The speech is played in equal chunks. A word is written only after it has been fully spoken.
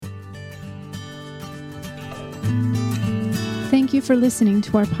Thank you for listening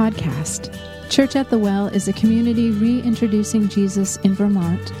to our podcast. Church at the Well is a community reintroducing Jesus in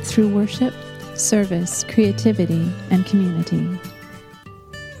Vermont through worship, service, creativity, and community.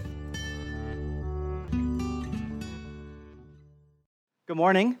 Good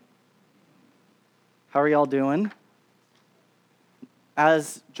morning. How are y'all doing?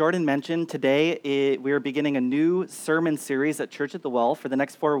 As Jordan mentioned, today we are beginning a new sermon series at Church at the Well for the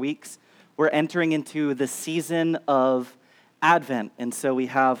next 4 weeks. We're entering into the season of Advent, and so we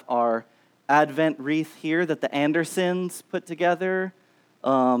have our Advent wreath here that the Andersons put together.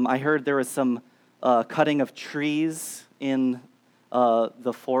 I heard there was some cutting of trees in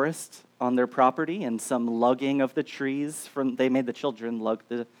the forest on their property, and some lugging of the trees. They made the children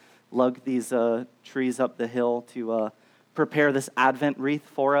lug these trees up the hill to prepare this Advent wreath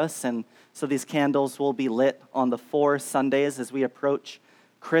for us. And so these candles will be lit on the 4 Sundays as we approach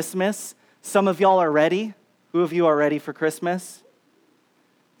Christmas. Some of y'all are ready. Who of you are ready for Christmas?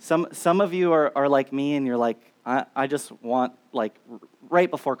 Some of you are like me, and you're like, I just want, like, right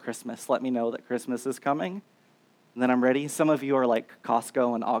before Christmas, let me know that Christmas is coming, and then I'm ready. Some of you are like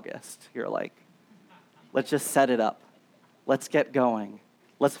Costco in August. You're like, let's just set it up. Let's get going.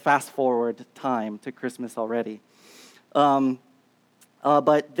 Let's fast forward time to Christmas already.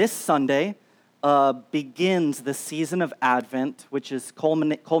 But this Sunday begins the season of Advent, which is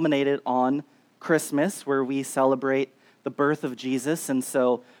culminated on Christmas, where we celebrate the birth of Jesus. And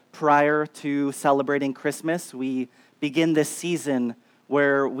so prior to celebrating Christmas, we begin this season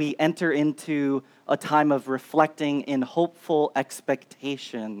where we enter into a time of reflecting in hopeful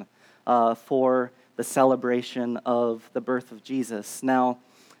expectation for the celebration of the birth of Jesus. Now,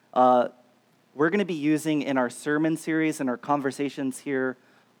 we're going to be using in our sermon series and our conversations here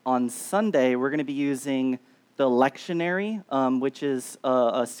on Sunday, we're going to be using the lectionary, which is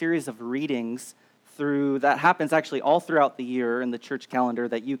a series of readings that happens actually all throughout the year in the church calendar,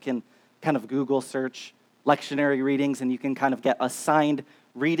 that you can kind of Google search lectionary readings, and you can kind of get assigned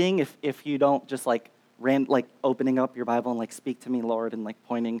reading if you don't just like opening up your Bible and like, speak to me, Lord, and like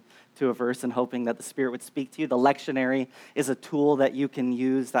pointing to a verse and hoping that the Spirit would speak to you. The lectionary is a tool that you can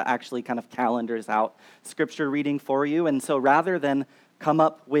use that actually kind of calendars out scripture reading for you. And so rather than come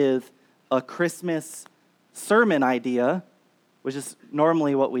up with a Christmas sermon idea, which is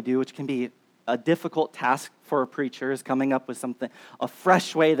normally what we do, which can be a difficult task for a preacher, is coming up with something, a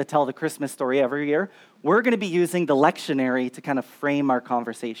fresh way to tell the Christmas story every year, we're going to be using the lectionary to kind of frame our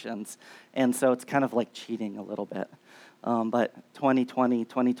conversations. And so it's kind of like cheating a little bit. But 2020,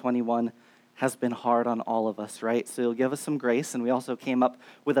 2021 has been hard on all of us, right? So you'll give us some grace. And we also came up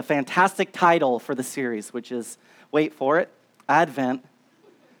with a fantastic title for the series, which is, wait for it, Advent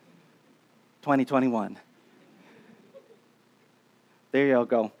 2021. There you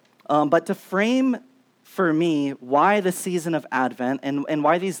go. But to frame for me why the season of Advent and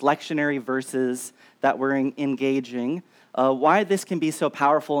why these lectionary verses that we're engaging, why this can be so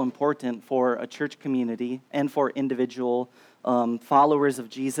powerful and important for a church community and for individual followers of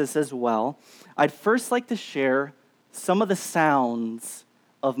Jesus as well, I'd first like to share some of the sounds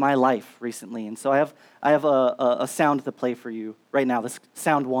of my life recently. And so I have a sound to play for you right now. This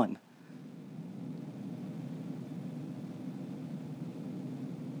sound 1.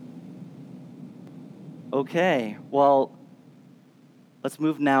 Okay, well, let's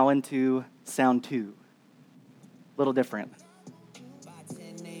move now into sound 2. A little different.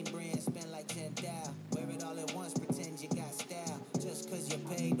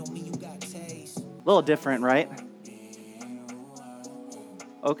 A little different, right?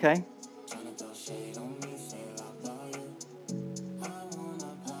 Okay.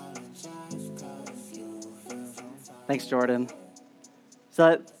 Thanks, Jordan.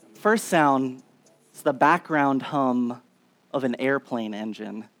 So that first sound, it's the background hum of an airplane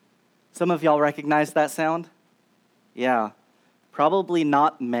engine. Some of y'all recognize that sound? Yeah. Probably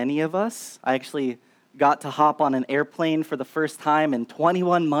not many of us. I actually got to hop on an airplane for the first time in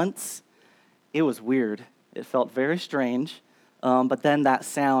 21 months. It was weird. It felt very strange. But then that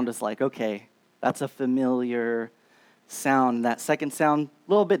sound is like, okay, that's a familiar sound. That second sound,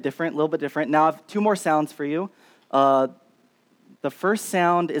 a little bit different. Now I have 2 more sounds for you. The first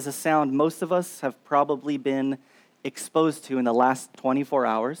sound is a sound most of us have probably been exposed to in the last 24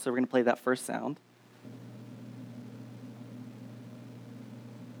 hours. So we're going to play that first sound.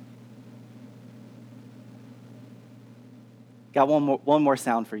 Got one more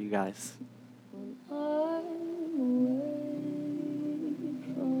sound for you guys.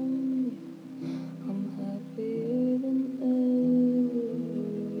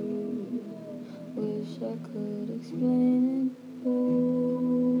 Explain it. I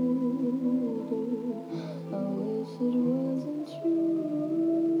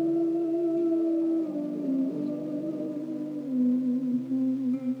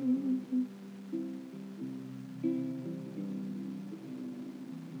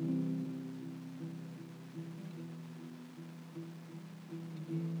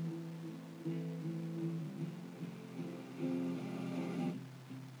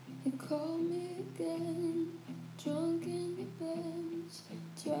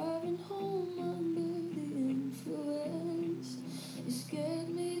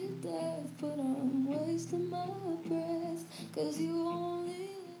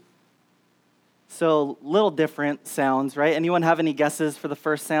So little different sounds, right? Anyone have any guesses for the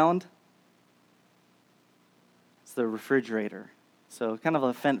first sound? It's the refrigerator. So kind of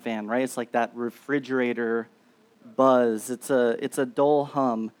a Fent van, right? It's like that refrigerator buzz. It's a dull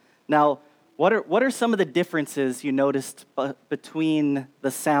hum. Now, what are some of the differences you noticed between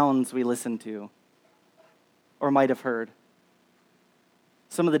the sounds we listened to or might have heard?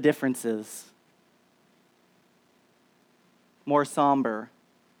 Some of the differences. More somber.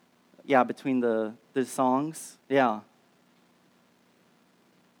 Yeah, between the songs. Yeah.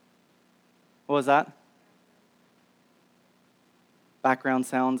 What was that? Background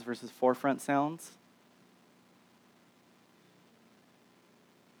sounds versus forefront sounds.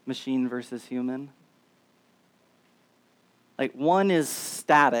 Machine versus human. Like one is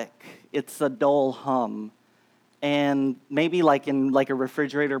static. It's a dull hum. And maybe like in like a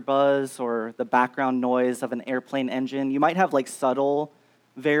refrigerator buzz or the background noise of an airplane engine, you might have like subtle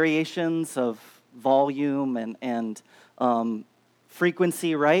variations of volume and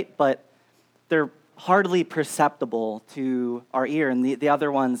frequency, right? But they're hardly perceptible to our ear. And the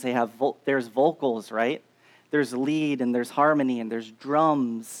other ones, they have there's vocals, right? There's lead and there's harmony and there's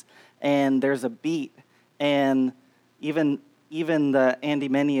drums and there's a beat. And even the Andy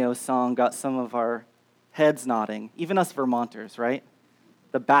Mineo song got some of our heads nodding, even us Vermonters, right?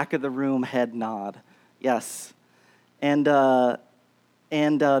 The back of the room head nod, yes. And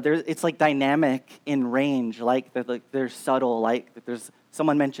it's like dynamic in range, like they're subtle, like there's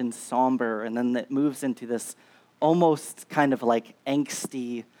someone mentioned somber, and then it moves into this almost kind of like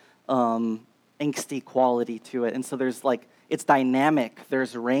angsty quality to it. And so there's like, it's dynamic,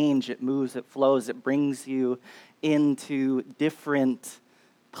 there's range, it moves, it flows, it brings you into different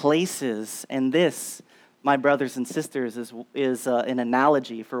places. And this, my brothers and sisters, is an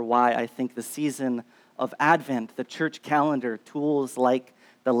analogy for why I think the season of Advent, the church calendar, tools like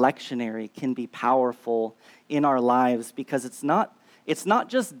the lectionary can be powerful in our lives, because it's not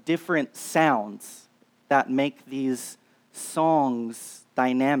just different sounds that make these songs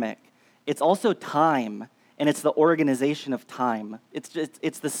dynamic. It's also time, and it's the organization of time. It's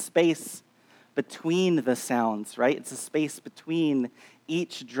the space between the sounds, right? It's the space between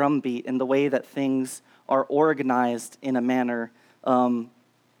each drum beat and the way that things are organized in a manner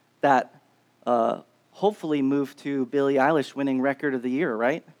that hopefully moved to Billie Eilish winning Record of the Year,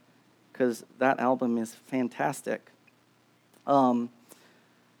 right? Because that album is fantastic.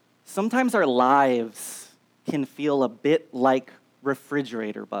 Sometimes our lives can feel a bit like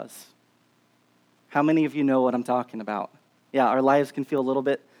refrigerator buzz. How many of you know what I'm talking about? Yeah, our lives can feel a little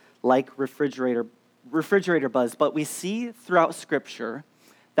bit like refrigerator buzz, but we see throughout Scripture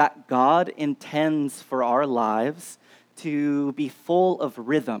that God intends for our lives to be full of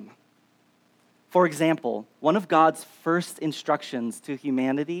rhythm. For example, one of God's first instructions to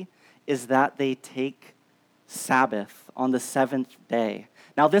humanity is that they take Sabbath on the seventh day.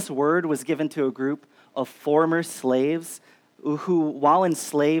 Now, this word was given to a group of former slaves who, while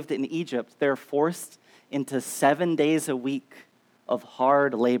enslaved in Egypt, they're forced into 7 days a week of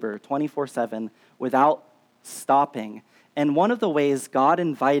hard labor, 24/7, without stopping. And one of the ways God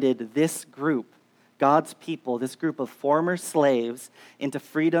invited this group, God's people, this group of former slaves, into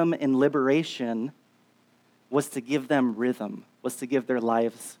freedom and liberation was to give them rhythm, was to give their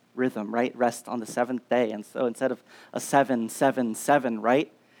lives rhythm, right? Rest on the seventh day. And so instead of a 7-7-7,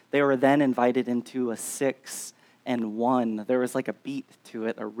 right? They were then invited into a 6-1. There was like a beat to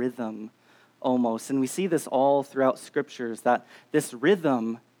it, a rhythm almost. And we see this all throughout scriptures, that this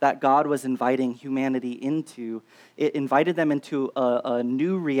rhythm that God was inviting humanity into, it invited them into a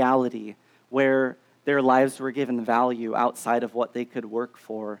new reality where their lives were given value outside of what they could work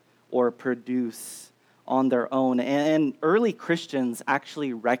for or produce on their own. And early Christians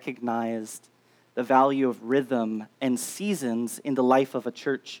actually recognized the value of rhythm and seasons in the life of a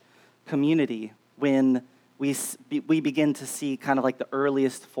church community when we begin to see kind of like the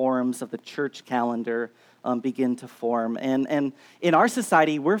earliest forms of the church calendar begin to form. And in our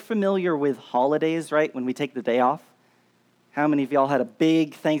society, we're familiar with holidays, right? When we take the day off. How many of y'all had a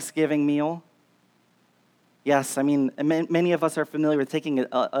big Thanksgiving meal? Yes, I mean, many of us are familiar with taking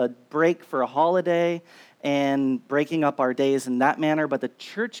a break for a holiday and breaking up our days in that manner, but the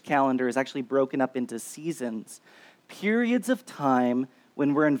church calendar is actually broken up into seasons, periods of time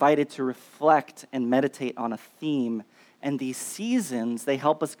when we're invited to reflect and meditate on a theme. And these seasons, they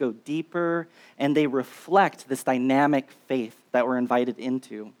help us go deeper, and they reflect this dynamic faith that we're invited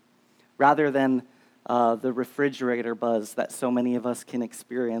into, rather than the refrigerator buzz that so many of us can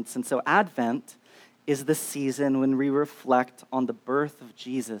experience. And so Advent is the season when we reflect on the birth of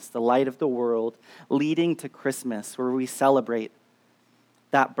Jesus, the light of the world, leading to Christmas, where we celebrate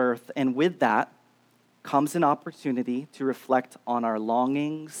that birth. And with that, comes an opportunity to reflect on our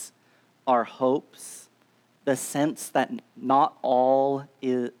longings, our hopes, the sense that not all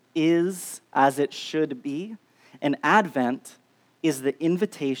is as it should be. And Advent is the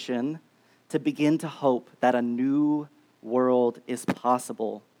invitation to begin to hope that a new world is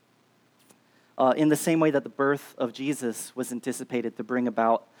possible. In the same way that the birth of Jesus was anticipated to bring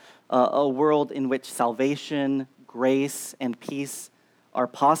about a world in which salvation, grace, and peace are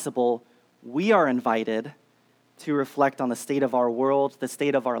possible, we are invited to reflect on the state of our world, the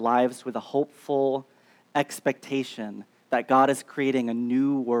state of our lives, with a hopeful expectation that God is creating a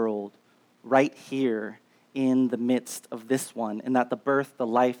new world right here in the midst of this one, and that the birth, the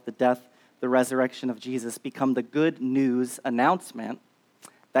life, the death, the resurrection of Jesus become the good news announcement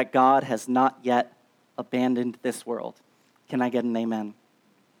that God has not yet abandoned this world. Can I get an amen?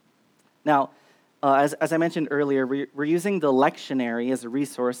 Now, as I mentioned earlier, we're using the lectionary as a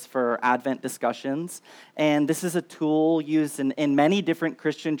resource for Advent discussions, and this is a tool used in many different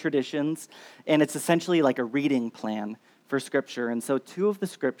Christian traditions, and it's essentially like a reading plan for Scripture. And so 2 of the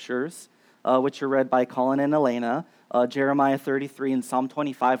Scriptures, which are read by Colin and Elena, Jeremiah 33 and Psalm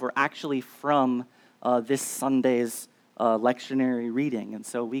 25, were actually from this Sunday's lectionary reading, and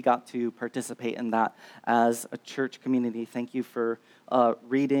so we got to participate in that as a church community. Thank you for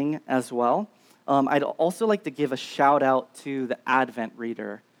reading as well. I'd also like to give a shout out to the Advent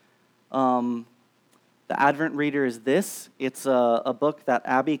Reader. The Advent Reader is this. It's a book that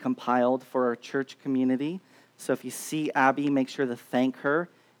Abby compiled for our church community. So if you see Abby, make sure to thank her.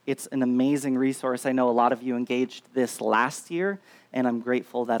 It's an amazing resource. I know a lot of you engaged this last year, and I'm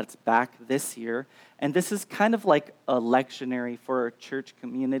grateful that it's back this year. And this is kind of like a lectionary for our church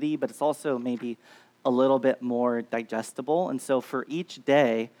community, but it's also maybe a little bit more digestible. And so for each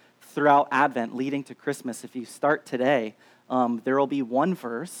day throughout Advent leading to Christmas, if you start today, there will be one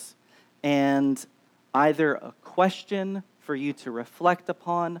verse and either a question for you to reflect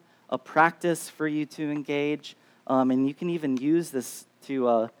upon, a practice for you to engage, and you can even use this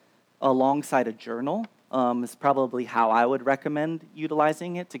to alongside a journal. Is probably how I would recommend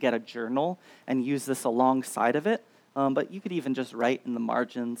utilizing it, to get a journal and use this alongside of it. But you could even just write in the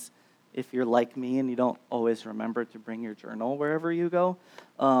margins if you're like me and you don't always remember to bring your journal wherever you go.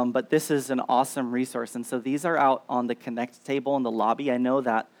 But this is an awesome resource. And so these are out on the Connect table in the lobby. I know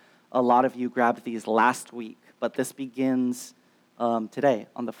that a lot of you grabbed these last week, but this begins today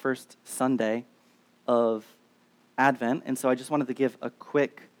on the first Sunday of Advent. And so I just wanted to give a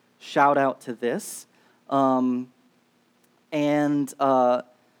quick shout out to this.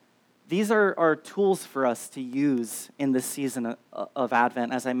 These are tools for us to use in this season of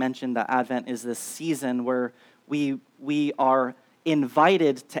Advent. As I mentioned, that Advent is this season where we are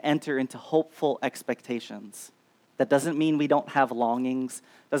invited to enter into hopeful expectations. That doesn't mean we don't have longings,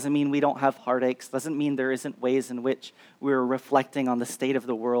 doesn't mean we don't have heartaches, doesn't mean there isn't ways in which we're reflecting on the state of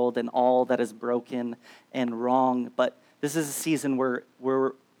the world and all that is broken and wrong. But this is a season where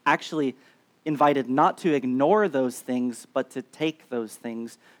we're actually invited not to ignore those things, but to take those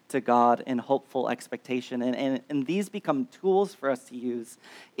things to God in hopeful expectation. And these become tools for us to use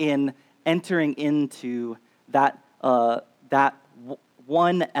in entering into that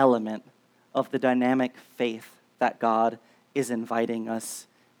one element of the dynamic faith that God is inviting us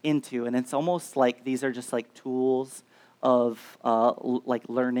into. And it's almost like these are just like tools of like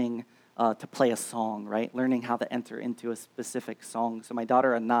learning to play a song, right? Learning how to enter into a specific song. So my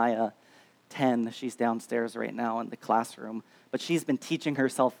daughter Anaya, 10, she's downstairs right now in the classroom, but she's been teaching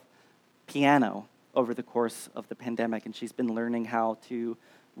herself piano over the course of the pandemic, and she's been learning how to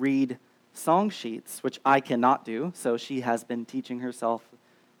read song sheets, which I cannot do, so she has been teaching herself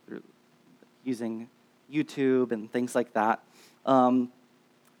using YouTube and things like that. She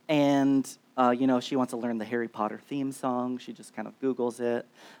wants to learn the Harry Potter theme song. She just kind of Googles it.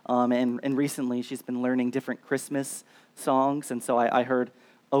 And recently, she's been learning different Christmas songs, and so I heard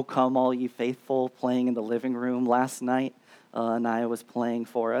 "O Come All Ye Faithful" playing in the living room last night. Naya was playing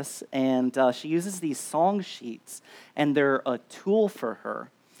for us. And she uses these song sheets, and they're a tool for her.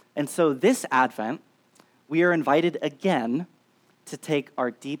 And so this Advent, we are invited again to take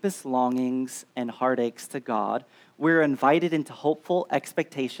our deepest longings and heartaches to God. We're invited into hopeful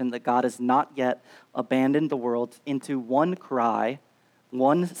expectation that God has not yet abandoned the world, into one cry,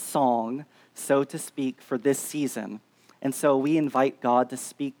 one song, so to speak, for this season. And so we invite God to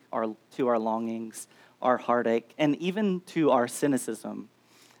speak to our longings, our heartache, and even to our cynicism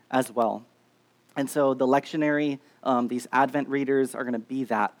as well. And so the lectionary, these Advent readers are going to be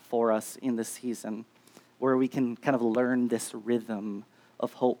that for us in this season, where we can kind of learn this rhythm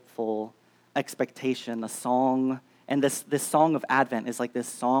of hopeful expectation, a song. And this song of Advent is like this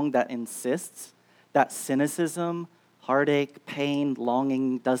song that insists that cynicism, heartache, pain,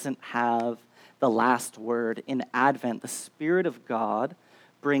 longing doesn't have the last word. In Advent, the Spirit of God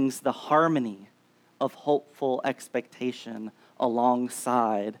brings the harmony of hopeful expectation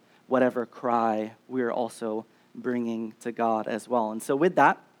alongside whatever cry we're also bringing to God as well. And so with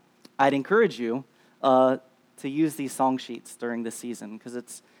that, I'd encourage you to use these song sheets during the season, because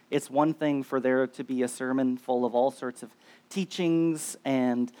it's one thing for there to be a sermon full of all sorts of teachings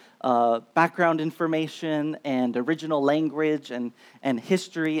and background information and original language and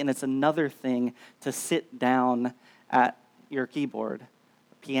history, and it's another thing to sit down at your keyboard,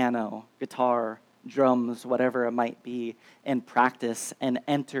 piano, guitar, drums, whatever it might be, and practice and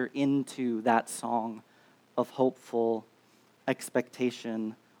enter into that song of hopeful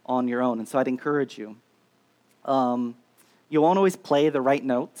expectation on your own. And so I'd encourage you. You won't always play the right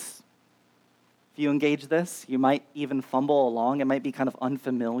notes. If you engage this, you might even fumble along. It might be kind of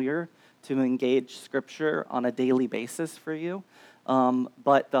unfamiliar to engage Scripture on a daily basis for you.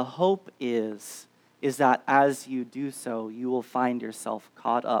 But the hope is that as you do so, you will find yourself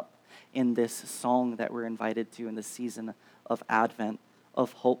caught up in this song that we're invited to in the season of Advent,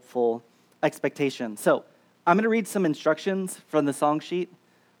 of hopeful expectation. So I'm going to read some instructions from the song sheet,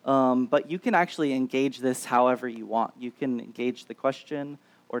 but you can actually engage this however you want. You can engage the question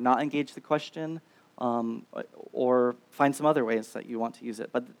or not engage the question, or find some other ways that you want to use it.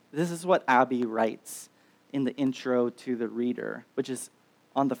 But this is what Abby writes in the intro to the reader, which is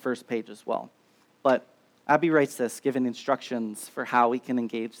on the first page as well. But Abby writes this, given instructions for how we can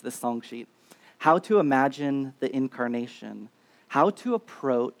engage this song sheet. How to imagine the incarnation. How to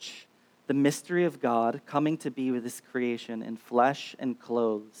approach the mystery of God coming to be with his creation in flesh and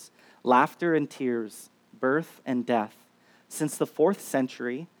clothes, laughter and tears, birth and death. Since the 4th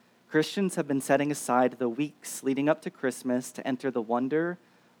century, Christians have been setting aside the weeks leading up to Christmas to enter the wonder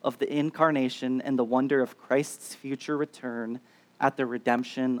of the incarnation and the wonder of Christ's future return at the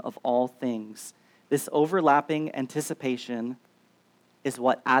redemption of all things. This overlapping anticipation is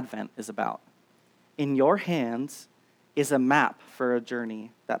what Advent is about. In your hands is a map for a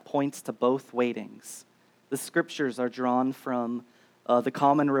journey that points to both waitings. The scriptures are drawn from the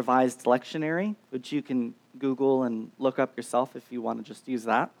Common Revised Lectionary, which you can Google and look up yourself if you want to just use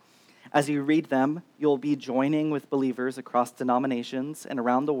that. As you read them, you'll be joining with believers across denominations and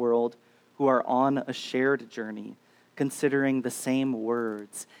around the world who are on a shared journey, considering the same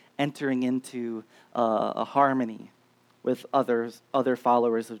words, entering into a harmony with other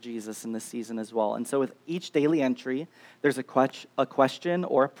followers of Jesus in this season as well. And so with each daily entry, there's a question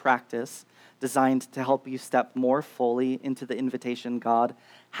or a practice designed to help you step more fully into the invitation God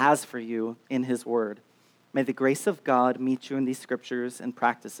has for you in his word. May the grace of God meet you in these scriptures and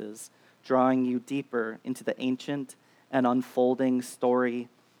practices, drawing you deeper into the ancient and unfolding story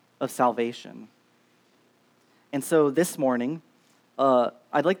of salvation. And so this morning,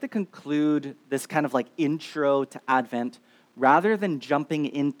 I'd like to conclude this kind of like intro to Advent, rather than jumping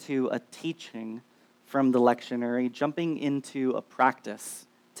into a teaching from the lectionary, jumping into a practice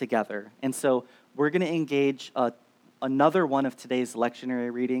together. And so we're going to engage another one of today's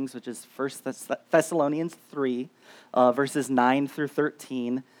lectionary readings, which is 1 Thessalonians 3, verses 9 through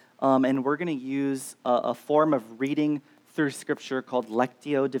 13. And we're going to use a form of reading through Scripture called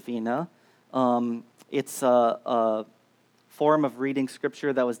Lectio Divina. It's a form of reading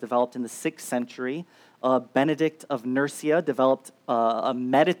Scripture that was developed in the 6th century. Benedict of Nursia developed a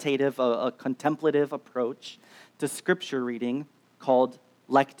meditative, a contemplative approach to Scripture reading called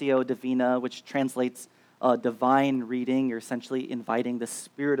Lectio Divina, which translates divine reading. You're essentially inviting the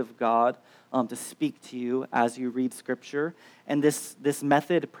Spirit of God to speak to you as you read Scripture. And this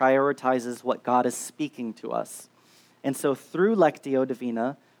method prioritizes what God is speaking to us. And so through Lectio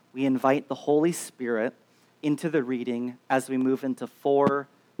Divina, we invite the Holy Spirit into the reading as we move into 4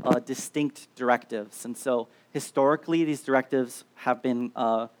 distinct directives. And so historically, these directives have been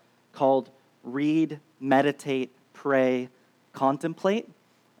called read, meditate, pray, contemplate.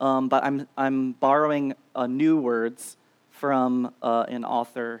 But I'm borrowing new words from an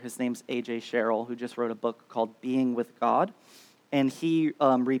author. His name's A.J. Sherrill, who just wrote a book called Being with God. And he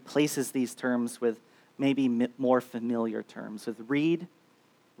replaces these terms with maybe more familiar terms, with read,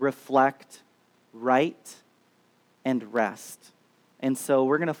 reflect, write, and rest. And so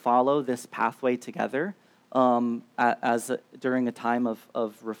we're going to follow this pathway together during a time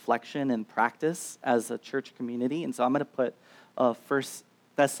of reflection and practice as a church community. And so I'm going to put 1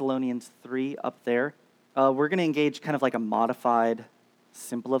 Thessalonians 3 up there. We're going to engage kind of like a modified,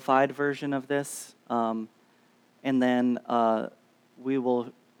 simplified version of this. And then we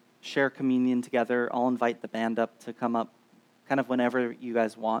will share communion together. I'll invite the band up to come up kind of whenever you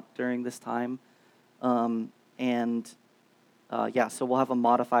guys want during this time. So we'll have a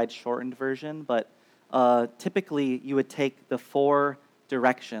modified, shortened version, but typically you would take the 4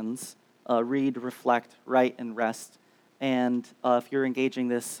 directions, read, reflect, write, and rest. And if you're engaging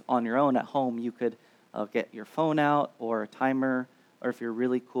this on your own at home, you could get your phone out or a timer, or if you're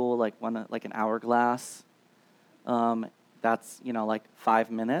really cool, like an hourglass. That's like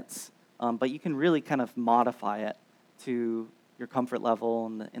 5 minutes. But you can really kind of modify it to your comfort level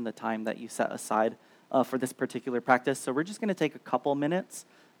and in the time that you set aside for this particular practice. So we're just going to take a couple minutes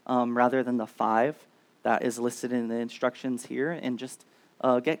rather than the 5 that is listed in the instructions here, and just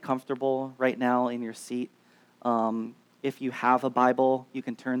get comfortable right now in your seat. If you have a Bible, you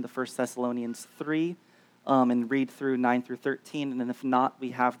can turn to 1 Thessalonians 3 and read through 9 through 13. And then if not, we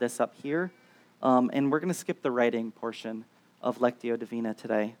have this up here. And we're going to skip the writing portion of Lectio Divina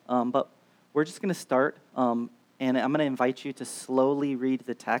today. But we're just going to start, and I'm going to invite you to slowly read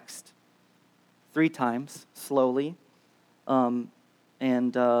the text 3 times, slowly. And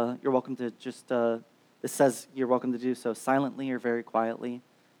you're welcome to just, this says you're welcome to do so silently or very quietly.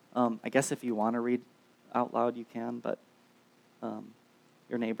 I guess if you want to read out loud, you can, but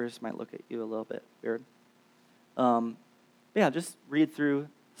your neighbors might look at you a little bit weird. Just read through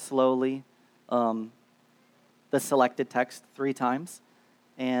slowly the selected text 3 times,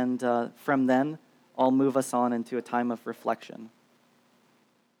 and from then, I'll move us on into a time of reflection.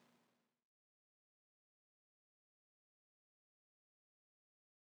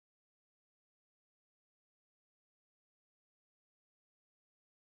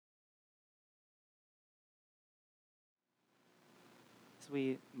 As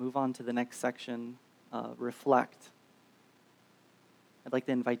we move on to the next section, reflect, I'd like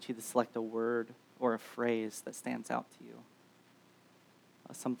to invite you to select a word or a phrase that stands out to you,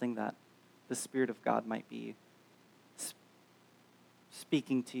 something that the Spirit of God might be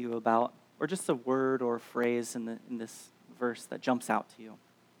speaking to you about, or just a word or a phrase in this verse that jumps out to you.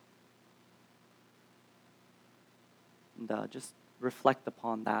 And just reflect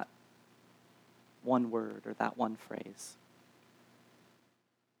upon that one word or that one phrase.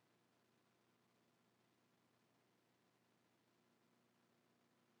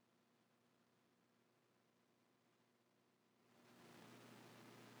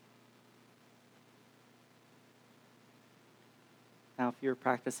 Now, if you're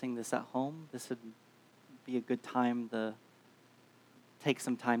practicing this at home, this would be a good time to take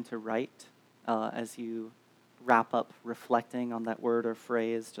some time to write as you wrap up reflecting on that word or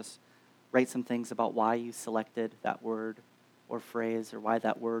phrase. Just write some things about why you selected that word or phrase, or why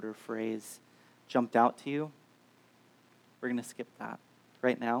that word or phrase jumped out to you. We're going to skip that.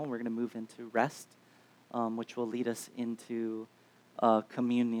 Right now, we're going to move into rest, which will lead us into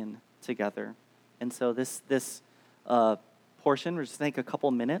communion together. And so this portion, we're just going to take a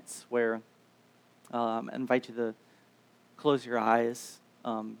couple minutes where I invite you to close your eyes,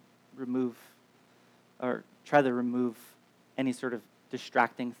 try to remove any sort of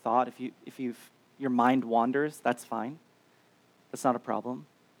distracting thought. If your mind wanders, that's fine. That's not a problem.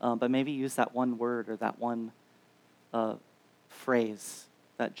 But maybe use that one word or that one phrase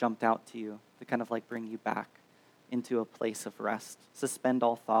that jumped out to you to kind of like bring you back into a place of rest. Suspend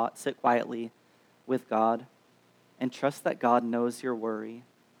all thought, sit quietly with God, and trust that God knows your worry,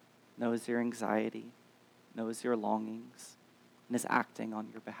 knows your anxiety, knows your longings, and is acting on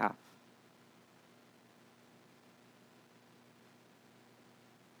your behalf.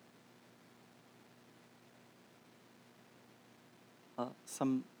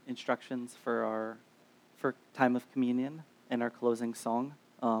 Some instructions for time of communion and our closing song.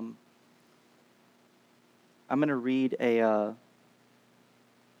 I'm going to read a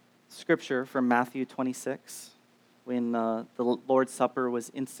scripture from Matthew 26. When the Lord's Supper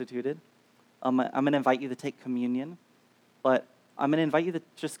was instituted. I'm going to invite you to take communion, but I'm going to invite you to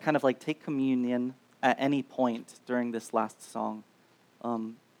just kind of like take communion at any point during this last song.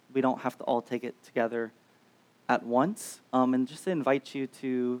 We don't have to all take it together at once, and just to invite you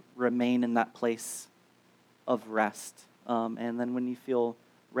to remain in that place of rest. And then when you feel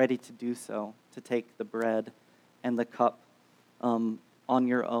ready to do so, to take the bread and the cup on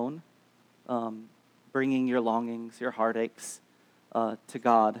your own, bringing your longings, your heartaches to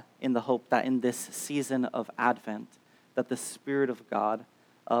God in the hope that in this season of Advent, that the Spirit of God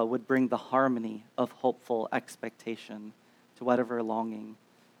would bring the harmony of hopeful expectation to whatever longing,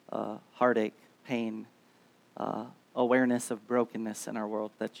 heartache, pain, awareness of brokenness in our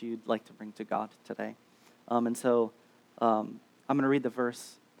world that you'd like to bring to God today. And so I'm going to read the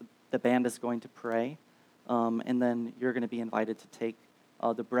verse. The band is going to pray, and then you're going to be invited to take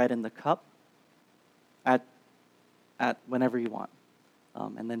the bread and the cup at whenever you want.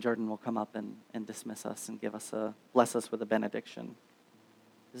 And then Jordan will come up and dismiss us and bless us with a benediction.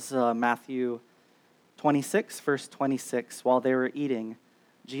 This is Matthew 26, verse 26. While they were eating,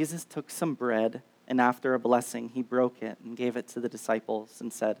 Jesus took some bread, and after a blessing, he broke it and gave it to the disciples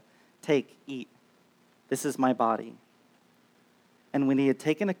and said, "Take, eat. This is my body." And when he had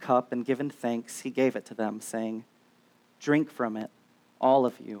taken a cup and given thanks, he gave it to them, saying, "Drink from it, all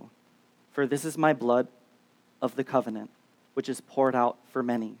of you, for this is my blood of the covenant, which is poured out for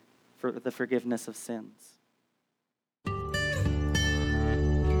many for the forgiveness of sins."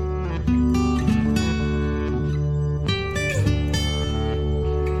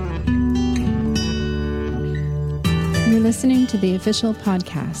 You're listening to the official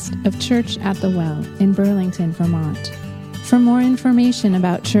podcast of Church at the Well in Burlington, Vermont. For more information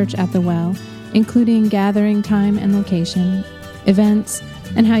about Church at the Well, including gathering time and location, events,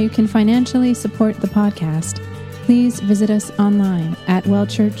 and how you can financially support the podcast, please visit us online at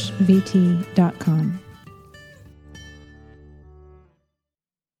wellchurchvt.com.